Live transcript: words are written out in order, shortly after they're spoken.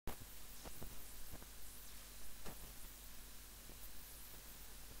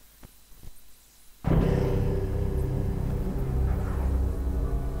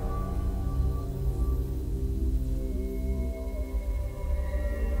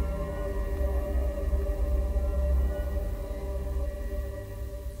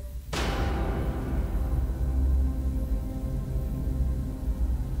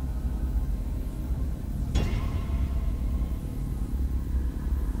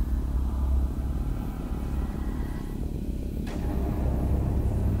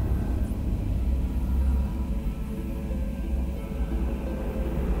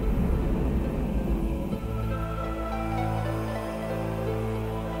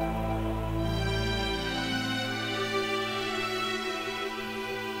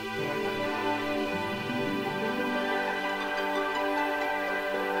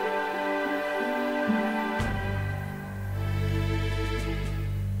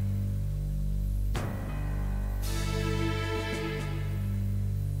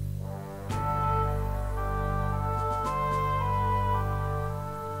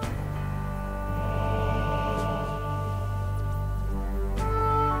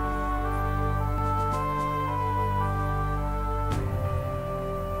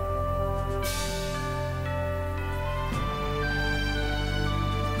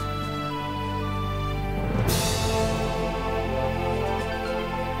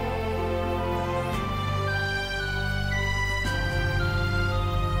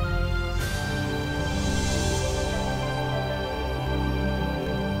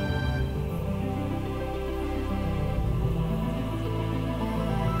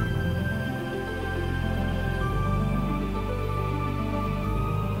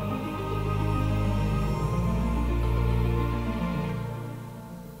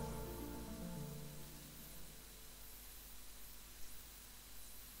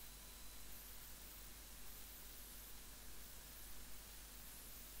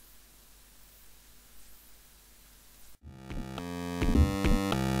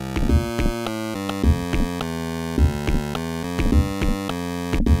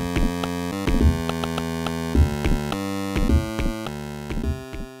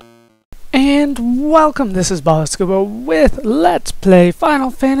And welcome, this is Bartz with Let's Play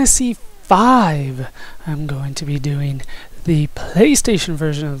Final Fantasy V. I'm going to be doing the PlayStation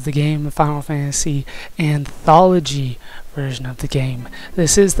version of the game, the Final Fantasy Anthology version of the game.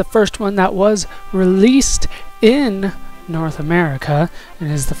 This is the first one that was released in North America,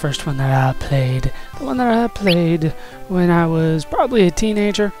 and is the first one that I played. The one that I played when I was probably a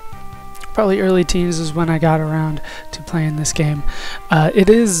teenager. Probably early teens is when I got around to playing this game. It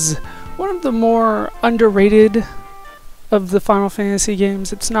is one of the more underrated of the Final Fantasy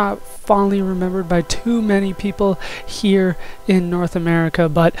games. It's not fondly remembered by too many people here in North America,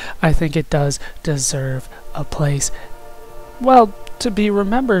 but I think it does deserve a place, well, to be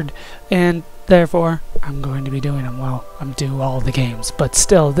remembered, and therefore I'm going to be doing them. Well, I'm due all the games, but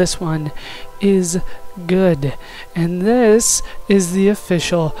still, this one is good. And this is the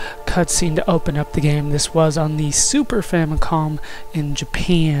official cutscene to open up the game. This was on the Super Famicom in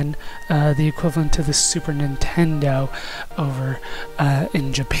Japan, the equivalent to the Super Nintendo over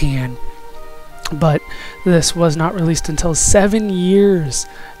in Japan. But this was not released until 7 years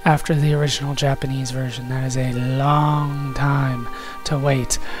after the original Japanese version. That is a long time to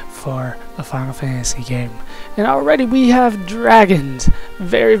wait for a Final Fantasy game. And already we have dragons.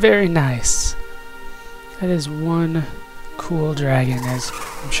 Very, very nice. That is one cool dragon, as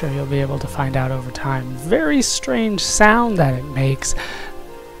I'm sure you'll be able to find out over time. Very strange sound that it makes,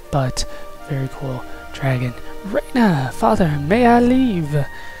 but very cool dragon. Reina, father, may I leave?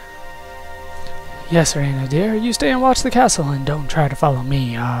 Yes, Reina, dear. You stay and watch the castle and don't try to follow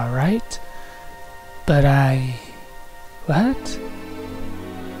me, alright? But what?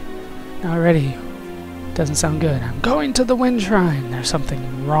 Already. Doesn't sound good. I'm going to the wind shrine. There's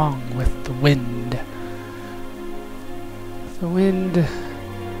something wrong with the wind. The wind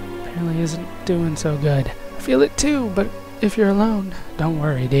apparently isn't doing so good. I feel it too, but if you're alone, don't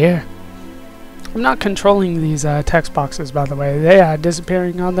worry, dear. I'm not controlling these text boxes, by the way. They are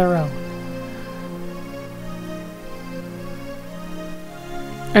disappearing on their own.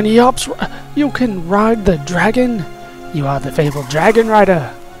 And Yops, you can ride the dragon? You are the fabled dragon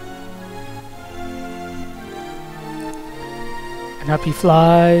rider. And up he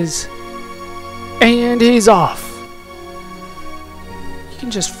flies. And he's off. You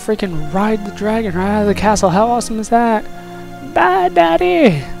can just freaking ride the dragon right out of the castle. How awesome is that? Bye,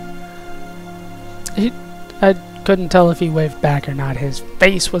 Daddy! I couldn't tell if he waved back or not. His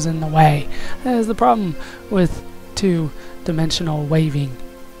face was in the way. That is the problem with two-dimensional waving.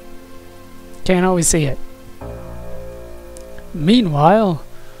 Can't always see it. Meanwhile,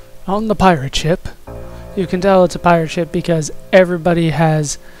 on the pirate ship, you can tell it's a pirate ship because everybody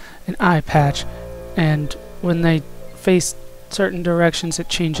has an eye patch, and when they face certain directions it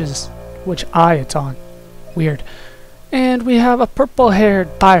changes which eye it's on. Weird. And we have a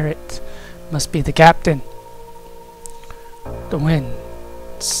purple-haired pirate. Must be the captain. The wind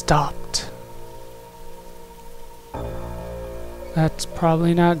stopped. That's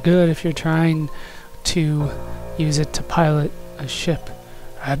probably not good if you're trying to use it to pilot a ship.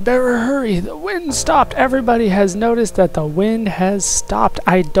 I'd better hurry. The wind stopped. Everybody has noticed that the wind has stopped.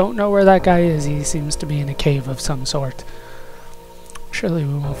 I don't know where that guy is. He seems to be in a cave of some sort. Surely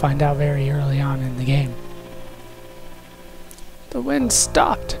we will find out very early on in the game. The wind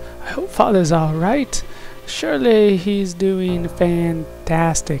stopped. I hope Father's alright. Surely he's doing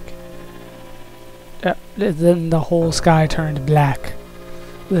fantastic. Then the whole sky turned black.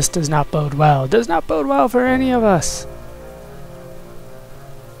 This does not bode well. It does not bode well for any of us.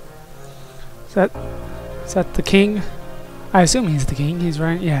 Is that the king? I assume he's the king. He's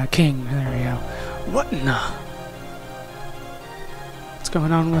right. Yeah, king. There we go. What in the? What's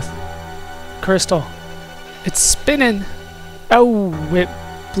going on with Crystal? It's spinning. Oh, it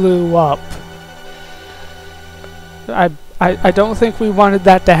blew up. I don't think we wanted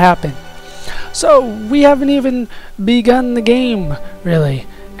that to happen. So, we haven't even begun the game, really,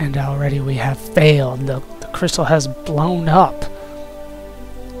 and already we have failed. The crystal has blown up.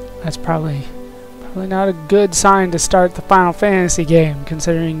 That's probably not a good sign to start the Final Fantasy game,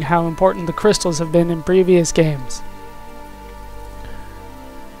 considering how important the crystals have been in previous games.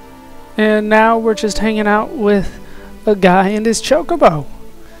 And now we're just hanging out with a guy and his chocobo.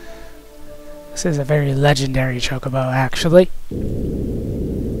 This is a very legendary chocobo, actually,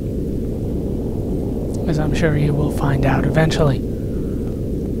 as I'm sure you will find out eventually.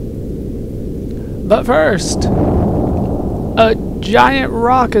 But first, a giant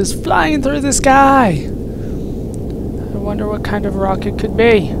rock is flying through the sky. I wonder what kind of rock it could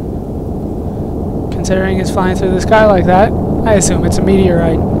be. Considering it's flying through the sky like that, I assume it's a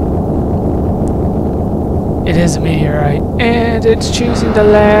meteorite. It is a meteorite, and it's choosing to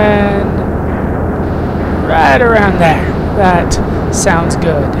land Right around there. That sounds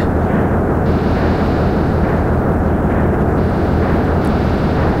good.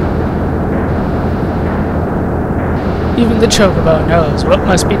 Even the chocobo knows what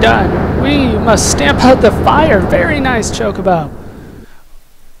must be done. We must stamp out the fire. Very nice, chocobo.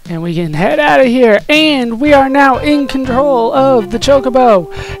 And we can head out of here. And we are now in control of the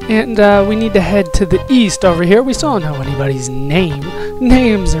chocobo. And we need to head to the east over here. We still don't know anybody's name.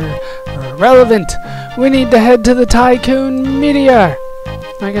 Names are irrelevant. We need to head to the Tycoon Meteor.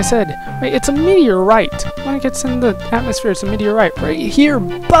 Like I said, wait, it's a meteorite. When it gets in the atmosphere, it's a meteorite. Right here,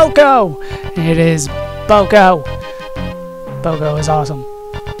 Boko. It is Boko. Boko is awesome.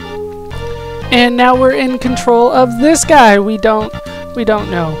 And now we're in control of this guy. We don't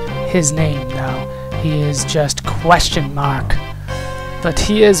know his name though. He is just question mark. But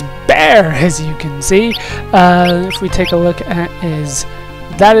he is Bear, as you can see. If we take a look at his,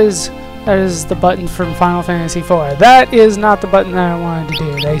 that is the button from Final Fantasy IV. That is not the button that I wanted to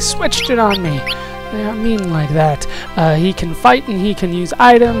do. They switched it on me. They don't mean like that. He can fight and he can use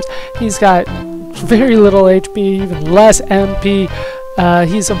items. He's got very little HP, even less MP.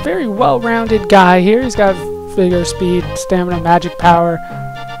 He's a very well-rounded guy here. He's got vigor, speed, stamina, magic power.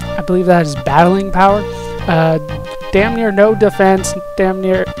 I believe that is battling power. Damn near no defense. Damn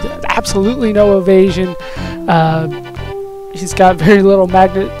near absolutely no evasion. He's got very little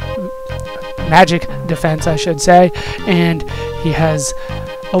magic defense, I should say. And he has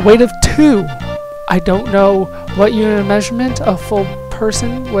a weight of 2. I don't know what unit of measurement a full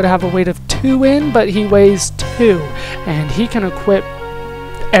person would have a weight of 2 in, but he weighs 2, and he can equip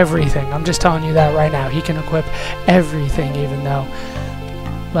everything. I'm just telling you that right now. He can equip everything, even though,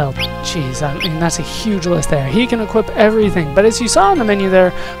 well, geez, I mean, that's a huge list there. He can equip everything, but as you saw in the menu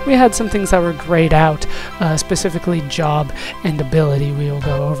there, we had some things that were grayed out, specifically job and ability. We will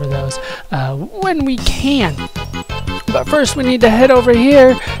go over those when we can. But first we need to head over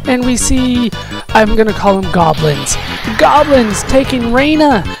here, and we see, I'm going to call them goblins. Goblins taking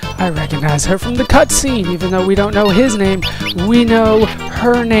Reina. I recognize her from the cutscene. Even though we don't know his name, we know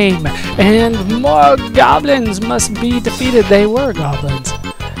her name. And more goblins must be defeated. They were goblins.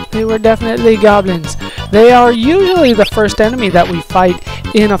 They were definitely goblins. They are usually the first enemy that we fight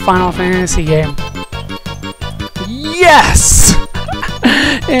in a Final Fantasy game. Yes!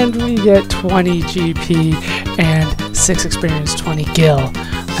 And we get 20 GP and 6 experience, 20 gil.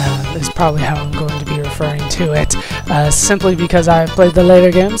 Is probably how I'm going to be referring to it. Simply because I've played the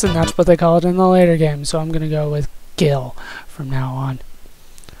later games, and that's what they call it in the later games. So I'm going to go with gil from now on.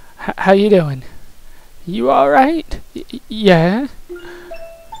 How you doing? You alright? Yeah?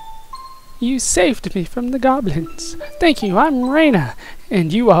 You saved me from the goblins. Thank you, I'm Reina.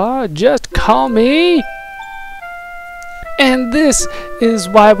 And you are, just call me... And this is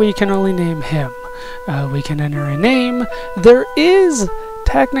why we can only name him. We can enter a name. There is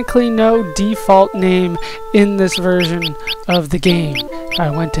technically no default name in this version of the game. If I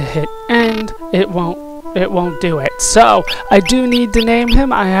went to hit end, it won't do it. So I do need to name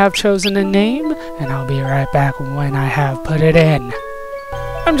him. I have chosen a name, and I'll be right back when I have put it in.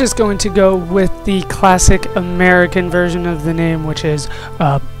 I'm just going to go with the classic American version of the name, which is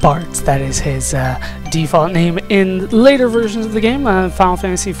Bartz. That is his default name in later versions of the game. Final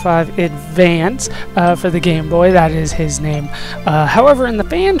Fantasy V Advance for the Game Boy, that is his name. However, in the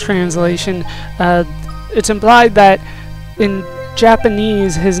fan translation, it's implied that in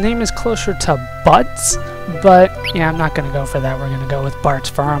Japanese, his name is closer to Butts, but yeah, I'm not going to go for that. We're going to go with Bartz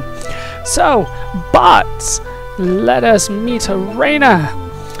for him. So, Bartz, let us meet Reina.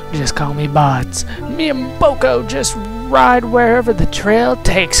 Just call me Bartz. Me and Boko just ride wherever the trail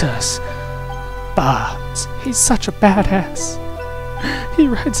takes us. Bartz, he's such a badass. He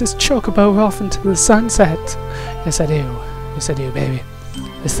rides his chocobo off into the sunset. Yes, I do. Yes, I do, baby.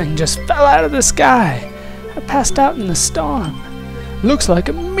 This thing just fell out of the sky. I passed out in the storm. Looks like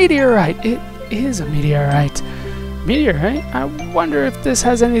a meteorite. It is a meteorite. Meteorite? I wonder if this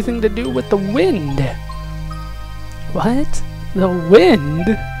has anything to do with the wind. What? The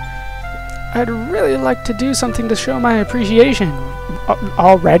wind? I'd really like to do something to show my appreciation.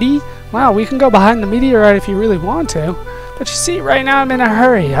 Already? Wow, we can go behind the meteorite if you really want to. But you see, right now I'm in a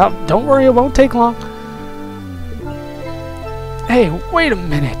hurry. Don't worry, it won't take long. Hey, wait a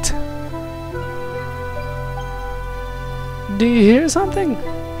minute. Do you hear something?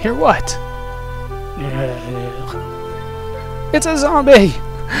 Hear what? It's a zombie!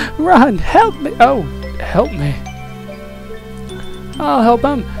 Run! Help me! Oh, help me. I'll help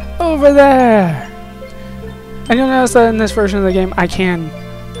him. Over there! And you'll notice that in this version of the game, I can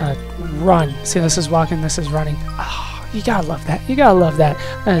run. See, this is walking, this is running. Oh, You gotta love that. You gotta love that.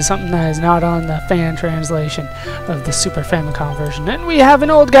 That is something that is not on the fan translation of the Super Famicom version. And we have an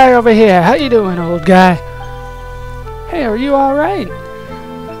old guy over here. How you doing, old guy? Hey, are you alright?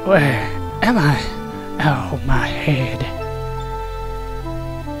 Where am I? Oh, my head.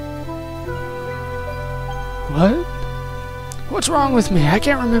 What? What's wrong with me? I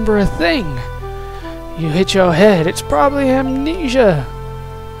can't remember a thing. You hit your head. It's probably amnesia.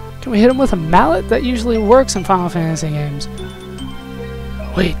 Can we hit him with a mallet? That usually works in Final Fantasy games.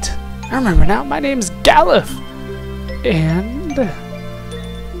 Wait, I remember now. My name's Galif. And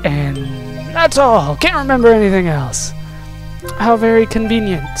that's all. Can't remember anything else. How very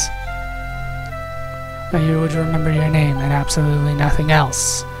convenient. Now you would remember your name and absolutely nothing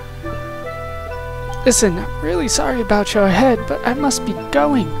else. Listen, I'm really sorry about your head, but I must be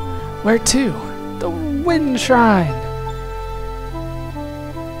going. Where to? The Wind Shrine.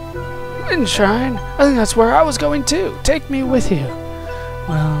 Wind Shrine? I think that's where I was going too. Take me with you.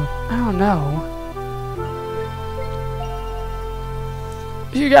 Well, I don't know.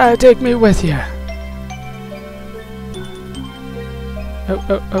 You gotta take me with you.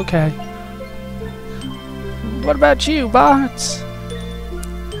 Oh, okay. What about you, Bartz?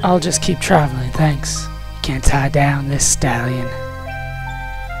 I'll just keep traveling, thanks. You can't tie down this stallion.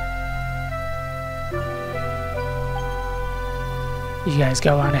 You guys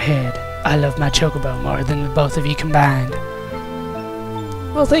go on ahead. I love my chocobo more than the both of you combined.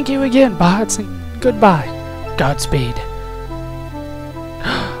 Well, thank you again, Bartz, and goodbye. Godspeed.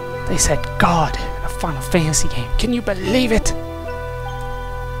 They said God in a Final Fantasy game. Can you believe it?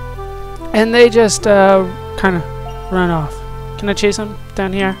 And they just kind of run off. Can I chase them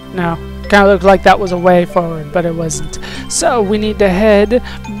down here? No. Kind of looked like that was a way forward, but it wasn't. So we need to head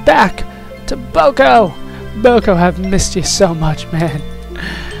back to Boko. Boko, I've missed you so much, man.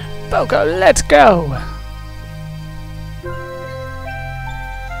 Boko, let's go.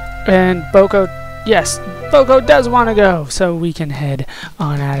 And Boko, yes, Boko does want to go, so we can head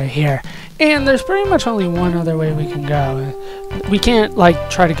on out of here. And there's pretty much only one other way we can go. We can't,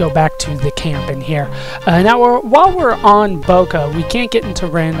 like, try to go back to the camp in here. Now, while we're on Boko, we can't get into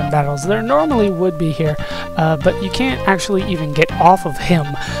random battles. There normally would be here, but you can't actually even get off of him.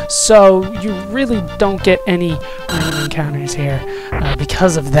 So you really don't get any random encounters here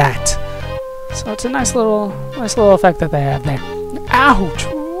because of that. So it's a nice little effect that they have there. Ouch!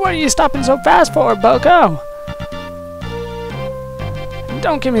 What are you stopping so fast for, Boko?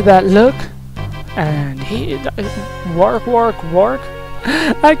 Don't give me that look. And he... Work.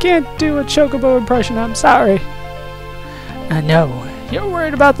 I can't do a chocobo impression, I'm sorry. I know. You're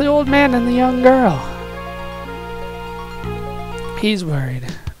worried about the old man and the young girl. He's worried.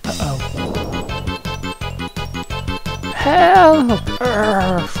 Uh-oh. Help!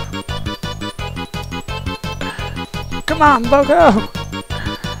 Come on, Boko!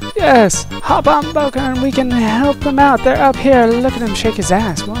 Yes, hop on Boko and we can help them out. They're up here. Look at him shake his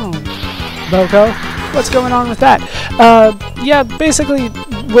ass. Whoa. Boko, what's going on with that? Yeah, basically,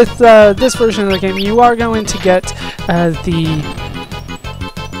 with this version of the game, you are going to get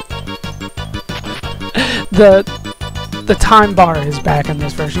the time bar is back in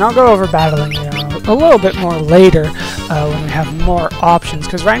this version. I'll go over battling a little bit more later when we have more options,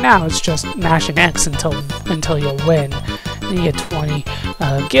 because right now it's just mashing X until you win. You get 20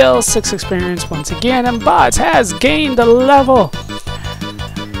 gills, 6 experience once again, and Bartz has gained a level.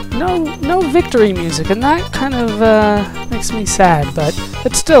 No victory music, and that kind of makes me sad, but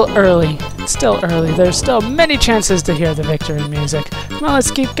it's still early. There's still many chances to hear the victory music. Come on,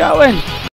 let's keep going.